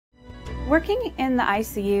Working in the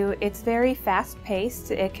ICU, it's very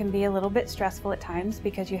fast-paced. It can be a little bit stressful at times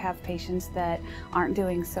because you have patients that aren't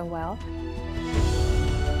doing so well.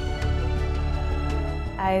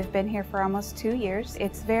 I've been here for almost 2 years.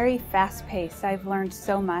 It's very fast-paced. I've learned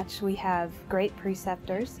so much. We have great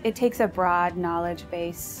preceptors. It takes a broad knowledge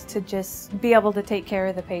base to just be able to take care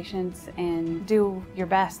of the patients and do your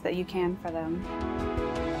best that you can for them.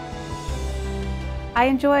 I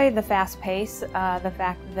enjoy the fast pace, the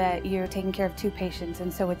fact that you're taking care of 2 patients,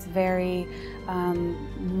 and so it's very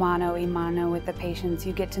mano-a-mano with the patients.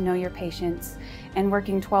 You get to know your patients, and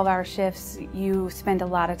working 12-hour shifts, you spend a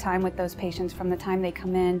lot of time with those patients from the time they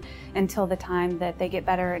come in until the time that they get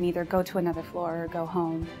better and either go to another floor or go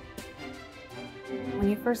home. When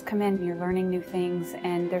you first come in, you're learning new things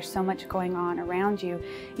and there's so much going on around you,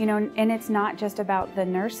 and it's not just about the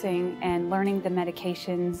nursing and learning the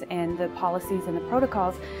medications and the policies and the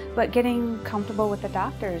protocols, but getting comfortable with the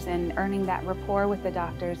doctors and earning that rapport with the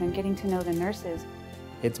doctors and getting to know the nurses.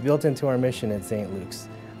 It's built into our mission at St. Luke's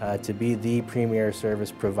to be the premier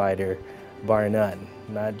service provider, bar none,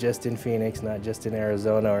 not just in Phoenix, not just in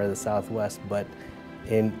Arizona or the Southwest, but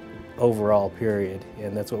in overall, period,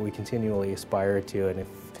 and that's what we continually aspire to. And if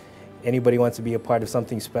anybody wants to be a part of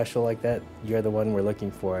something special like that, you're the one we're looking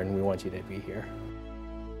for, and we want you to be here.